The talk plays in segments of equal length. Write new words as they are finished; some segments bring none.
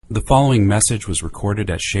The following message was recorded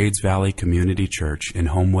at Shades Valley Community Church in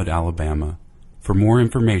Homewood, Alabama. For more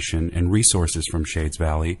information and resources from Shades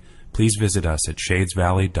Valley, please visit us at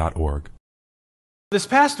shadesvalley.org. This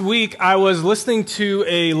past week, I was listening to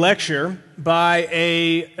a lecture by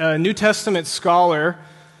a New Testament scholar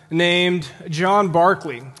named John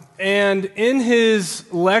Barclay. And in his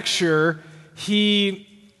lecture, he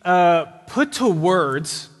put to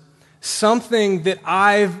words something that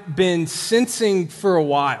I've been sensing for a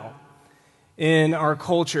while in our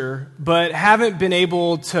culture, but haven't been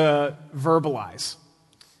able to verbalize.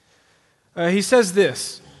 He says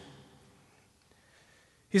this.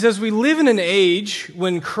 He says, "We live in an age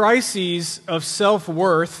when crises of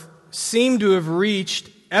self-worth seem to have reached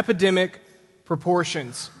epidemic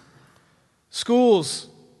proportions. Schools,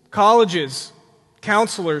 colleges,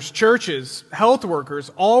 counselors, churches, health workers,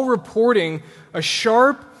 all reporting a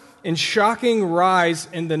sharp and shocking rise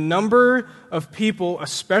in the number of people,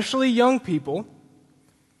 especially young people,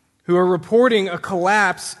 who are reporting a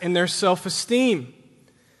collapse in their self-esteem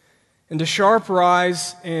and a sharp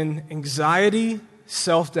rise in anxiety,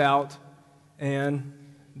 self-doubt, and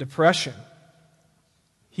depression."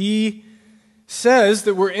 He says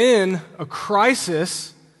that we're in a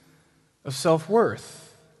crisis of self-worth.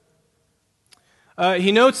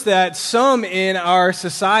 He notes that some in our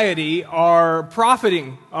society are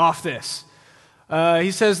profiting off this.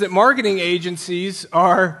 He says that marketing agencies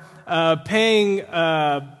are paying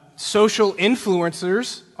social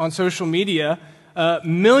influencers on social media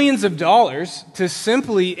millions of dollars to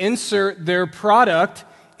simply insert their product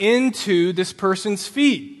into this person's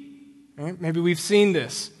feed. Right? Maybe we've seen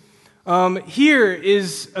this. Here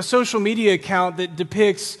is a social media account that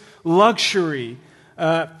depicts luxury,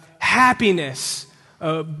 happiness,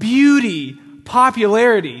 beauty,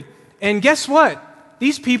 popularity. And guess what?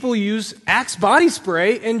 These people use Axe body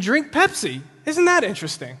spray and drink Pepsi. Isn't that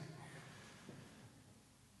interesting?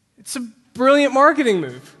 It's a brilliant marketing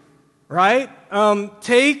move, right?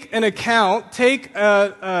 Take an account, take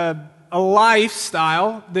a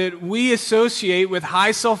lifestyle that we associate with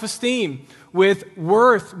high self-esteem, with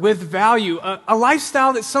worth, with value, a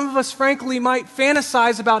lifestyle that some of us, frankly, might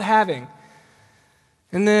fantasize about having,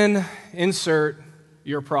 and then insert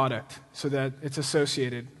your product so that it's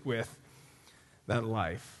associated with that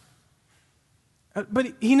life. But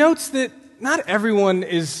he notes that not everyone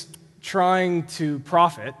is trying to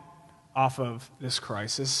profit off of this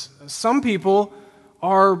crisis. Some people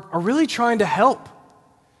are really trying to help.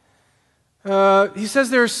 He says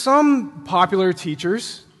there are some popular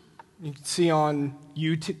teachers you can see on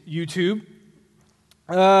YouTube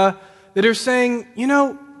that are saying,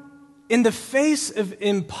 in the face of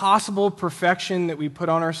impossible perfection that we put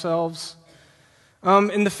on ourselves,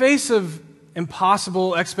 in the face of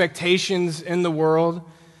impossible expectations in the world,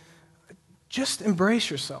 just embrace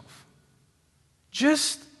yourself.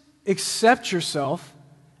 Just accept yourself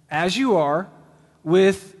as you are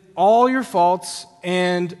with all your faults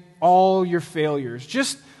and all your failures.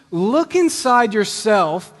 Just look inside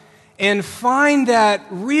yourself and find that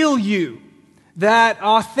real you, that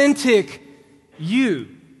authentic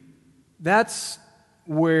you. That's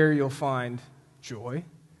where you'll find joy.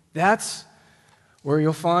 That's where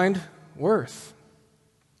you'll find worth.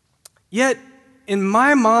 Yet, in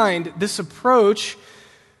my mind, this approach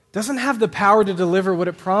doesn't have the power to deliver what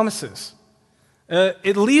it promises.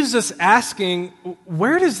 It leaves us asking,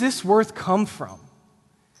 where does this worth come from?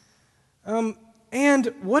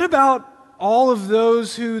 And what about all of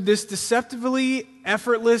those who this deceptively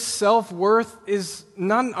effortless self-worth is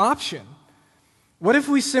not an option? What if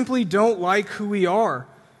we simply don't like who we are,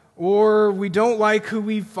 or we don't like who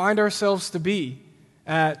we find ourselves to be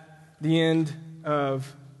at the end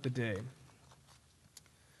of the day?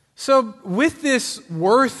 So with this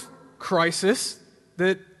worth crisis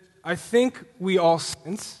that I think we all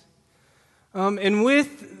sense, and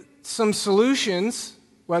with some solutions,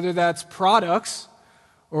 whether that's products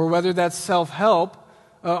or whether that's self-help,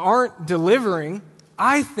 aren't delivering,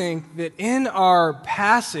 I think that in our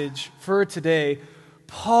passage for today,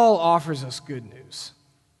 Paul offers us good news.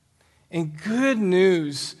 And good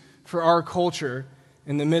news for our culture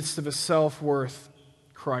in the midst of a self-worth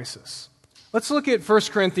crisis. Let's look at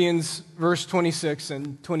 1 Corinthians verse 26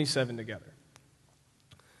 and 27 together.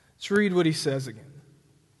 Let's read what he says again.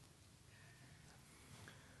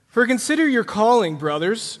 "For consider your calling,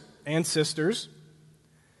 brothers and sisters.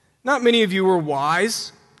 Not many of you were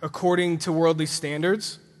wise according to worldly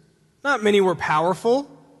standards. Not many were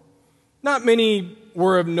powerful. Not many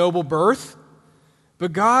were of noble birth.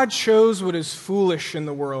 But God chose what is foolish in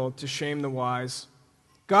the world to shame the wise.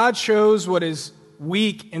 God chose what is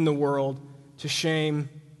weak in the world to shame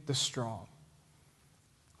the strong."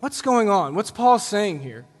 what's going on? What's Paul saying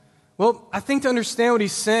here? Well, I think to understand what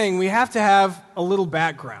he's saying, we have to have a little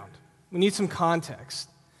background. We need some context.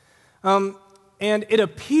 And it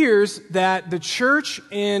appears that the church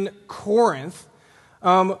in Corinth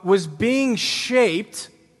was being shaped,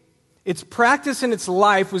 its practice and its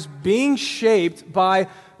life was being shaped by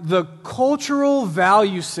the cultural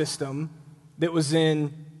value system that was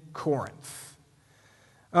in Corinth.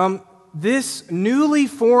 This newly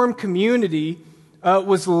formed community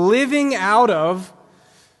was living out of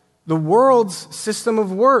the world's system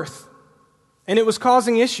of worth, and it was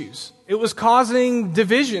causing issues. It was causing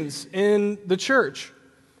divisions in the church.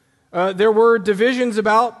 There were divisions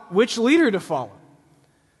about which leader to follow.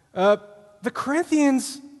 The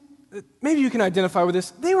Corinthians, maybe you can identify with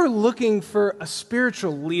this, they were looking for a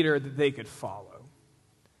spiritual leader that they could follow,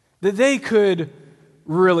 that they could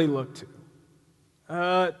really look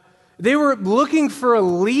to. They were looking for a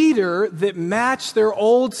leader that matched their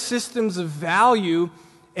old systems of value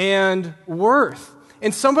and worth.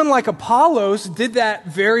 And someone like Apollos did that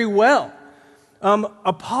very well.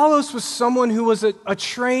 Apollos was someone who was a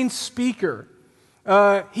trained speaker.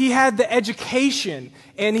 He had the education,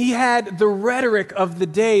 and he had the rhetoric of the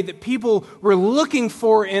day that people were looking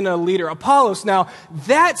for in a leader. Apollos, now,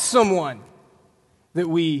 that's someone that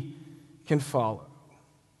we can follow.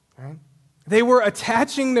 Right? They were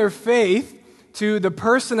attaching their faith to the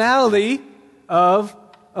personality of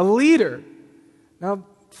a leader. Now,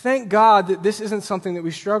 thank God that this isn't something that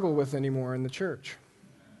we struggle with anymore in the church.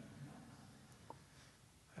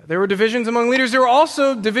 There were divisions among leaders. There were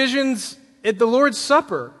also divisions at the Lord's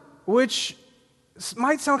Supper, which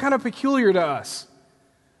might sound kind of peculiar to us.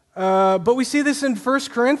 But we see this in 1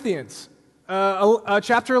 Corinthians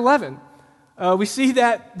chapter 11. We see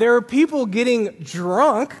that there are people getting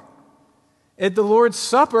drunk at the Lord's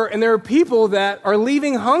Supper, and there are people that are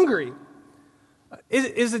leaving hungry.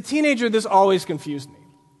 As a teenager, this always confused me.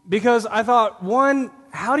 Because I thought, one,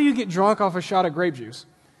 how do you get drunk off a shot of grape juice?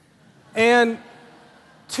 And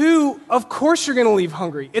two, of course you're going to leave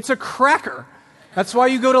hungry. It's a cracker. That's why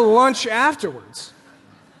you go to lunch afterwards.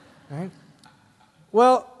 Right?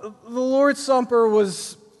 Well, the Lord's Supper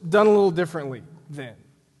was done a little differently then.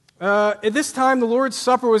 At this time, the Lord's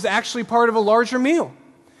Supper was actually part of a larger meal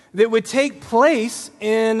that would take place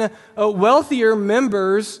in wealthier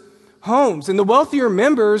members' homes. And the wealthier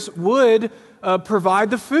members would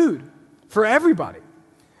provide the food for everybody.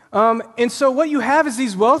 And so what you have is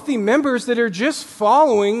these wealthy members that are just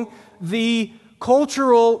following the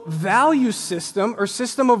cultural value system or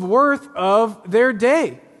system of worth of their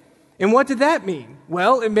day. And what did that mean?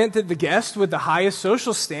 Well, it meant that the guests with the highest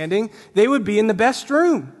social standing, they would be in the best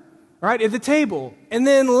room, right, at the table. And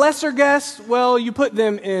then lesser guests, well, you put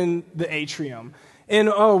them in the atrium. And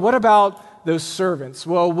what about those servants?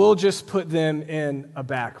 Well, we'll just put them in a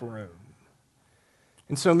back room.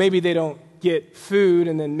 And so maybe they don't get food,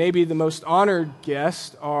 and then maybe the most honored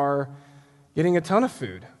guests are getting a ton of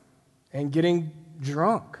food and getting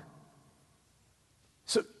drunk.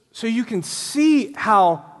 So you can see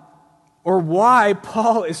how or why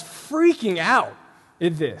Paul is freaking out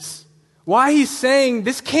at this. Why he's saying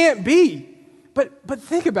this can't be. But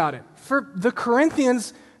think about it. For the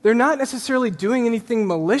Corinthians, they're not necessarily doing anything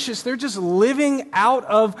malicious. They're just living out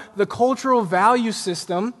of the cultural value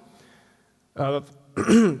system of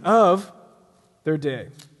their day.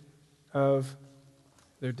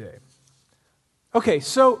 Okay,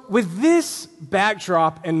 so with this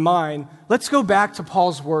backdrop in mind, let's go back to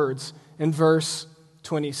Paul's words in verse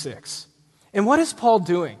 26. And what is Paul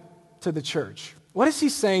doing to the church? What is he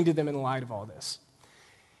saying to them in light of all this?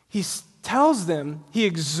 He tells them, he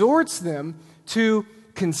exhorts them to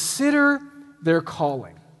consider their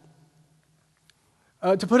calling.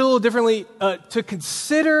 To put it a little differently, to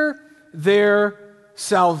consider their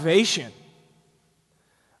salvation.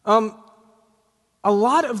 A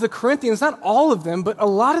lot of the Corinthians, not all of them, but a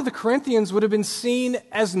lot of the Corinthians would have been seen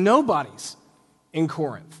as nobodies in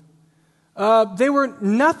Corinth. They were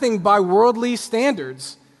nothing by worldly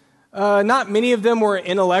standards. Not many of them were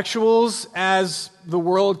intellectuals, as the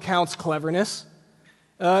world counts cleverness.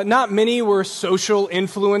 Not many were social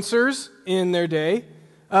influencers in their day.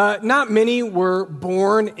 Not many were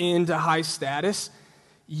born into high status.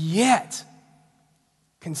 Yet,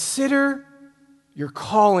 consider your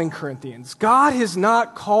calling, Corinthians. God has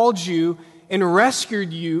not called you and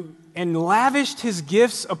rescued you and lavished his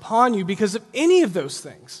gifts upon you because of any of those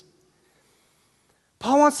things.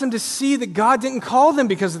 Paul wants them to see that God didn't call them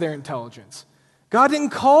because of their intelligence. God didn't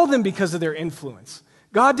call them because of their influence.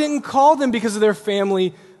 God didn't call them because of their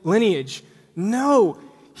family lineage. No,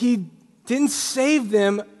 he didn't save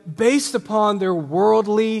them based upon their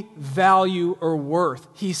worldly value or worth.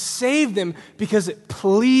 He saved them because it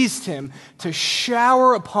pleased him to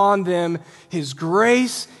shower upon them his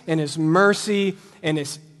grace and his mercy and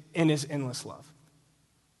his endless love,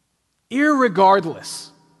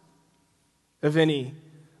 irregardless of any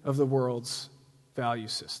of the world's value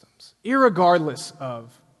systems, irregardless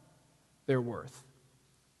of their worth.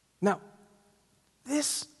 Now,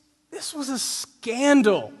 this was a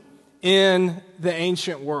scandal in the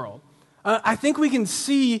ancient world. I think we can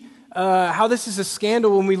see how this is a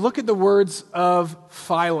scandal when we look at the words of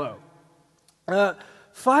Philo.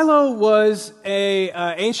 Philo was an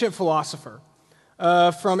ancient philosopher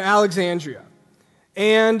from Alexandria.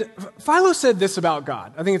 And Philo said this about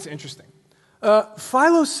God. I think it's interesting.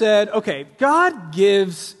 Philo said, okay, God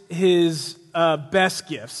gives his best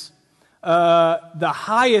gifts, the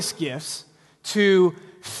highest gifts, to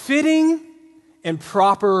fitting and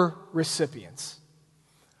proper recipients.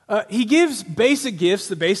 He gives basic gifts,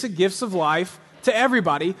 the basic gifts of life, to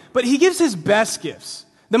everybody, but he gives his best gifts,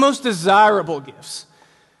 the most desirable gifts.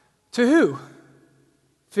 To who?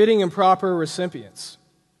 Fitting and proper recipients.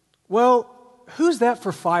 Well, who's that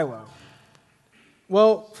for Philo?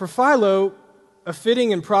 Well, for Philo, a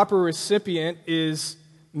fitting and proper recipient is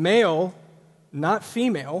male, not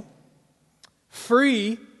female,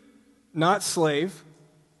 free, not slave,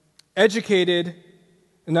 educated,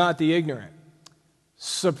 not the ignorant.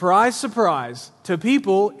 Surprise, surprise, to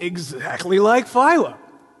people exactly like Philo.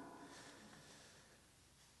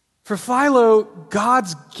 For Philo,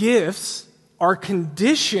 God's gifts are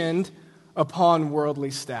conditioned upon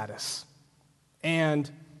worldly status and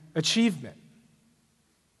achievement.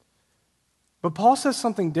 But Paul says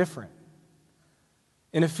something different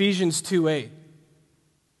in Ephesians 2:8.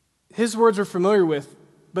 His words we're familiar with,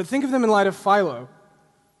 but think of them in light of Philo.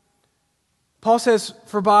 Paul says,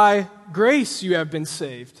 "For by grace you have been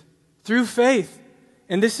saved, through faith.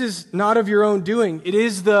 And this is not of your own doing. It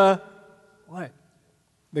is the," what?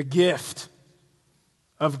 The gift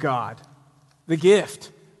of God. The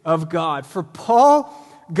gift of God. For Paul,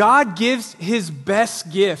 God gives his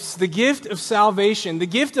best gifts, the gift of salvation, the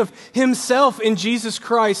gift of himself in Jesus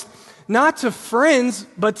Christ, not to friends,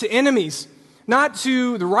 but to enemies. Not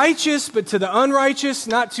to the righteous, but to the unrighteous.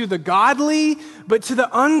 Not to the godly, but to the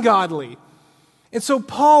ungodly. And so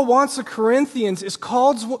Paul wants the Corinthians, as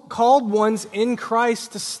called ones in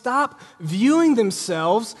Christ, to stop viewing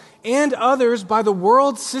themselves and others by the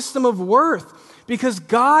world's system of worth, because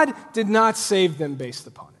God did not save them based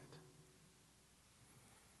upon it.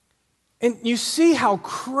 And you see how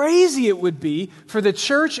crazy it would be for the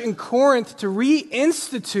church in Corinth to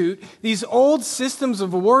reinstitute these old systems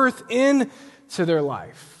of worth into their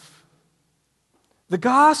life. The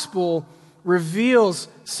gospel reveals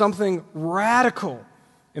something radical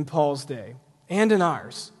in Paul's day and in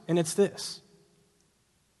ours, and it's this.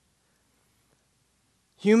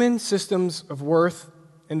 Human systems of worth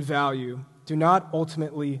and value do not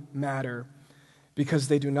ultimately matter because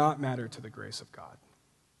they do not matter to the grace of God.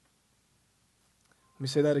 Let me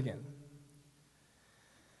say that again.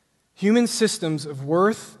 Human systems of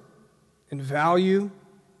worth and value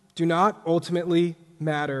do not ultimately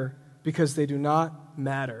matter because they do not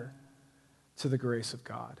matter to the grace of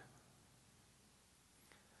God.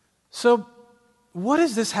 So, what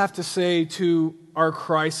does this have to say to our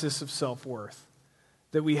crisis of self-worth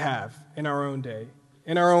that we have in our own day,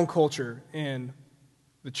 in our own culture, in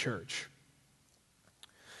the church?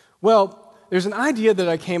 Well, there's an idea that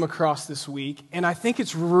I came across this week, and I think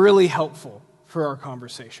it's really helpful for our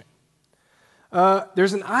conversation.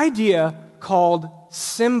 There's an idea called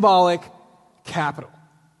symbolic capital.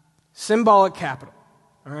 Symbolic capital,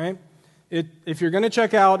 all right? If you're going to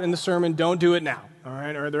check out in the sermon, don't do it now, all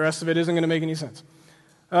right? Or the rest of it isn't going to make any sense.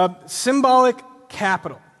 Symbolic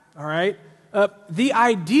capital, all right? The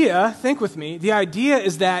idea, think with me, the idea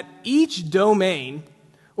is that each domain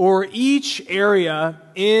or each area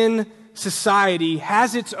in society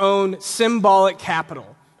has its own symbolic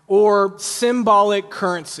capital or symbolic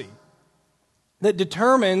currency that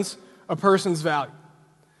determines a person's value.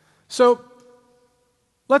 So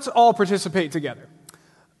let's all participate together.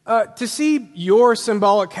 To see your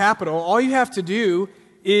symbolic capital, all you have to do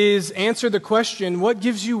is answer the question, what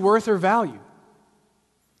gives you worth or value?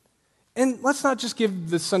 And let's not just give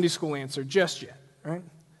the Sunday school answer just yet, right?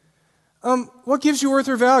 What gives you worth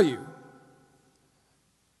or value?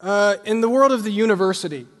 In the world of the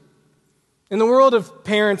university, in the world of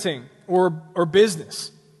parenting or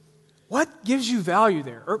business, what gives you value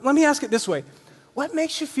there? Or let me ask it this way. What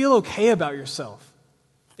makes you feel okay about yourself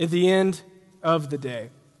at the end of the day?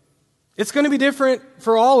 It's going to be different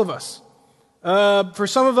for all of us. For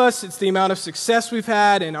some of us, it's the amount of success we've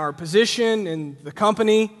had in our position in the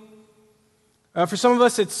company. For some of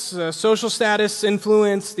us, it's social status,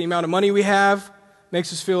 influence, the amount of money we have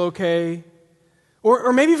makes us feel okay.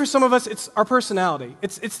 Or maybe for some of us, it's our personality.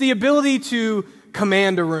 It's the ability to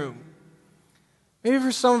command a room. Maybe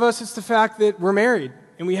for some of us, it's the fact that we're married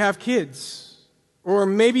and we have kids. Or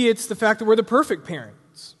maybe it's the fact that we're the perfect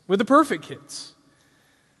parents. We're the perfect kids.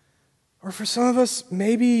 Or for some of us,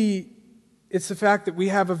 maybe it's the fact that we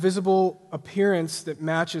have a visible appearance that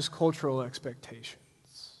matches cultural expectations.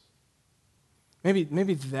 Maybe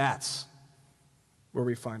that's where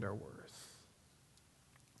we find our worth.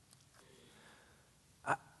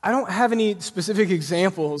 I don't have any specific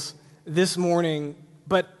examples this morning,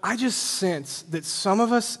 but I just sense that some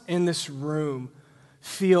of us in this room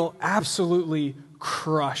feel absolutely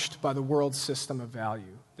crushed by the world's system of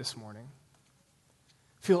value this morning.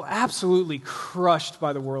 Feel absolutely crushed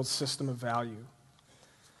by the world's system of value.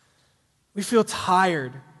 We feel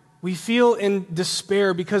tired. We feel in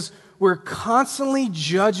despair because we're constantly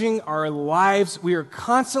judging our lives. We are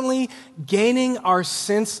constantly gaining our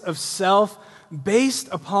sense of self based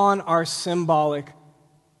upon our symbolic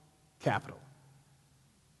capital.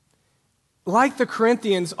 Like the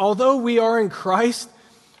Corinthians, although we are in Christ,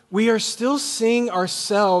 we are still seeing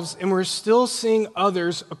ourselves and we're still seeing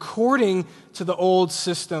others according to the old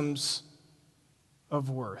systems of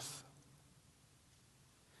worth.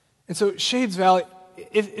 And so, Shades Valley,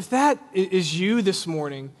 if that is you this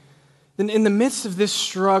morning, then in the midst of this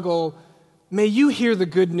struggle, may you hear the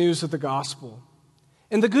good news of the gospel.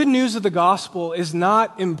 And the good news of the gospel is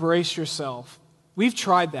not embrace yourself. We've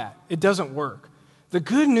tried that. It doesn't work. The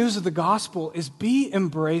good news of the gospel is be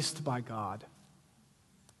embraced by God.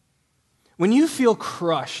 When you feel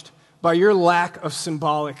crushed by your lack of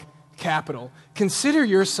symbolic capital, consider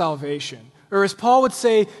your salvation. Or as Paul would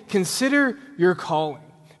say, consider your calling.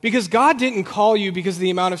 Because God didn't call you because of the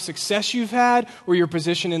amount of success you've had or your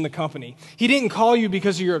position in the company. He didn't call you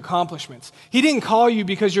because of your accomplishments. He didn't call you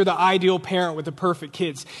because you're the ideal parent with the perfect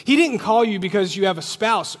kids. He didn't call you because you have a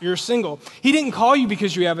spouse or you're single. He didn't call you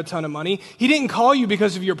because you have a ton of money. He didn't call you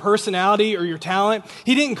because of your personality or your talent.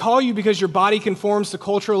 He didn't call you because your body conforms to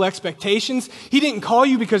cultural expectations. He didn't call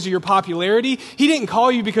you because of your popularity. He didn't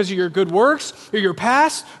call you because of your good works or your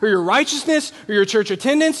past or your righteousness or your church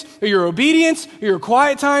attendance or your obedience or your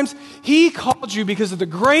quiet time. He called you because of the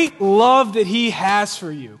great love that He has for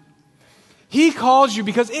you. He called you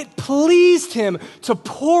because it pleased Him to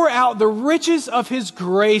pour out the riches of His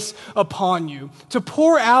grace upon you, to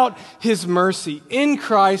pour out His mercy in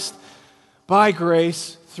Christ by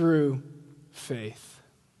grace through faith.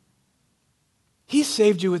 He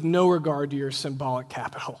saved you with no regard to your symbolic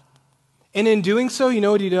capital. And in doing so, you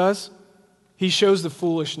know what He does? He shows the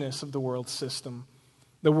foolishness of the world's system.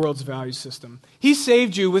 The world's value system. He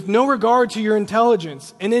saved you with no regard to your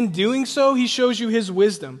intelligence, and in doing so, He shows you His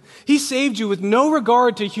wisdom. He saved you with no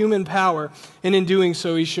regard to human power, and in doing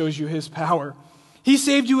so, He shows you His power. He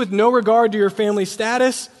saved you with no regard to your family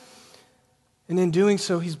status, and in doing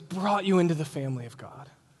so, He's brought you into the family of God.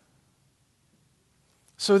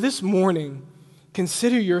 So this morning,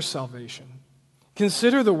 consider your salvation.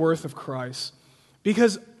 Consider the worth of Christ,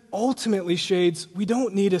 because ultimately, Shades, we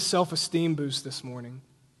don't need a self-esteem boost this morning.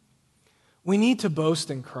 We need to boast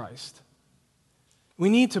in Christ. We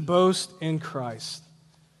need to boast in Christ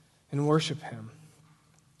and worship Him.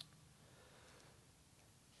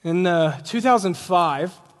 In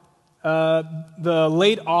 2005, the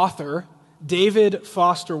late author, David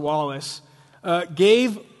Foster Wallace,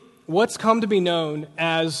 gave what's come to be known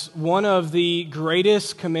as one of the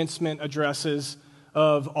greatest commencement addresses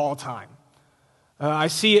of all time. I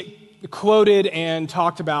see it quoted and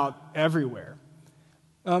talked about everywhere.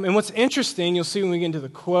 And what's interesting, you'll see when we get into the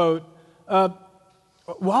quote,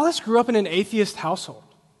 Wallace grew up in an atheist household.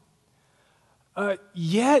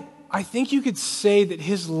 Yet, I think you could say that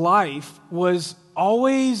his life was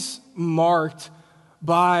always marked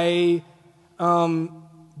by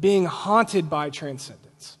being haunted by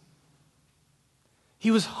transcendence.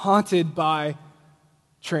 He was haunted by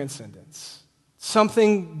transcendence,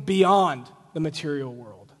 something beyond the material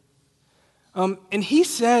world. And he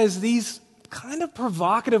says these kind of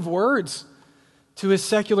provocative words to his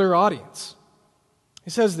secular audience. He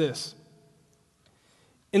says this: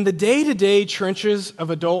 in the day-to-day trenches of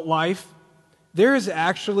adult life, there is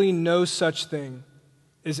actually no such thing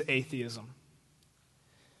as atheism.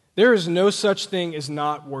 There is no such thing as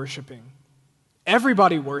not worshiping.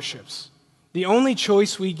 Everybody worships. The only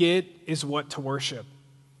choice we get is what to worship.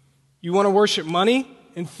 You want to worship money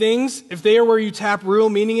and things? If they are where you tap real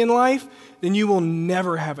meaning in life, then you will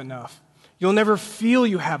never have enough. You'll never feel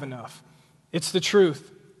you have enough. It's the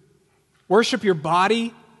truth. Worship your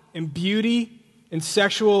body and beauty and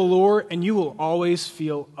sexual allure, and you will always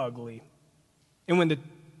feel ugly. And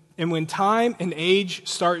when time and age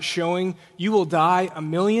start showing, you will die a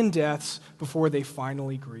million deaths before they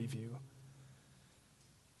finally grieve you.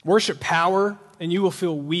 Worship power, and you will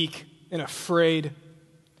feel weak and afraid.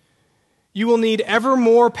 You will need ever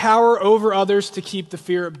more power over others to keep the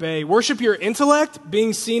fear at bay. Worship your intellect,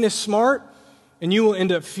 being seen as smart, and you will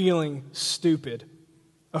end up feeling stupid,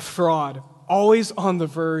 a fraud, always on the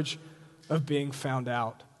verge of being found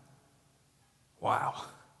out. Wow.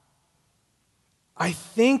 I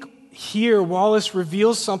think here Wallace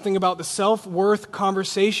reveals something about the self-worth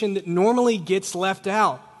conversation that normally gets left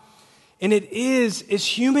out. And it is, as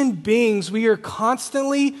human beings, we are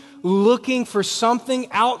constantly looking for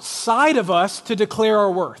something outside of us to declare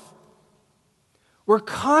our worth. We're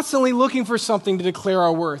constantly looking for something to declare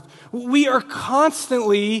our worth. We are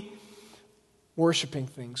constantly worshiping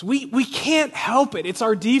things. We can't help it. It's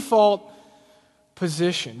our default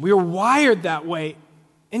position. We are wired that way.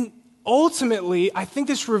 And ultimately, I think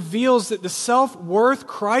this reveals that the self-worth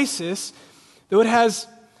crisis, though it has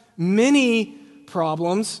many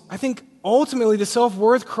problems, I think ultimately the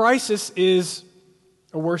self-worth crisis is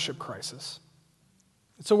a worship crisis.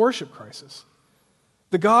 It's a worship crisis.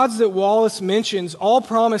 The gods that Wallace mentions all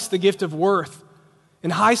promise the gift of worth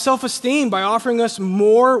and high self-esteem by offering us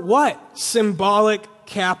more what? Symbolic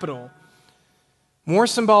capital. More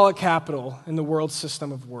symbolic capital in the world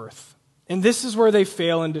system of worth. And this is where they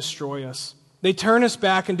fail and destroy us. They turn us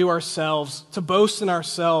back into ourselves, to boast in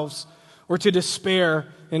ourselves, or to despair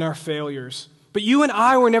in our failures. But you and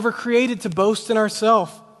I were never created to boast in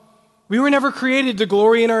ourselves. We were never created to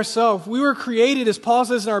glory in ourselves. We were created, as Paul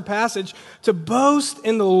says in our passage, to boast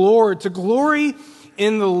in the Lord, to glory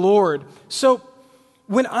in the Lord. So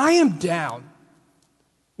when I am down,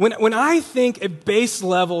 when I think at base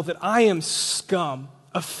level that I am scum,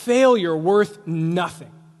 a failure worth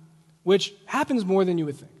nothing, which happens more than you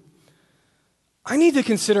would think, I need to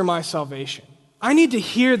consider my salvation. I need to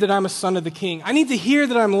hear that I'm a son of the King. I need to hear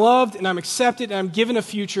that I'm loved and I'm accepted and I'm given a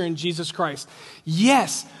future in Jesus Christ.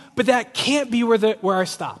 Yes, but that can't be where I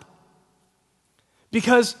stop.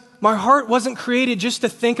 Because my heart wasn't created just to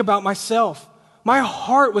think about myself. My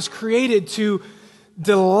heart was created to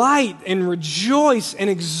delight and rejoice and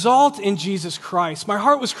exalt in Jesus Christ. My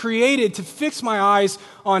heart was created to fix my eyes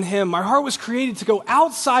on Him. My heart was created to go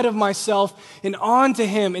outside of myself and on to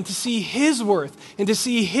Him and to see His worth and to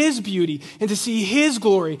see His beauty and to see His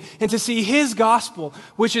glory and to see His gospel,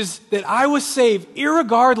 which is that I was saved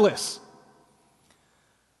irregardless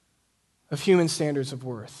of human standards of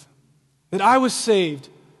worth. That I was saved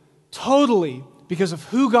totally because of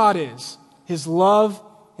who God is, His love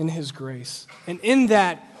and His grace. And in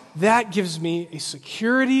that gives me a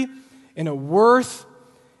security and a worth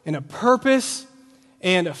and a purpose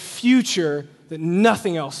and a future that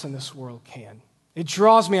nothing else in this world can. It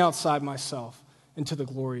draws me outside myself into the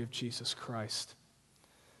glory of Jesus Christ.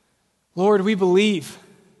 Lord, we believe.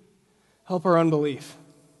 Help our unbelief.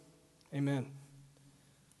 Amen.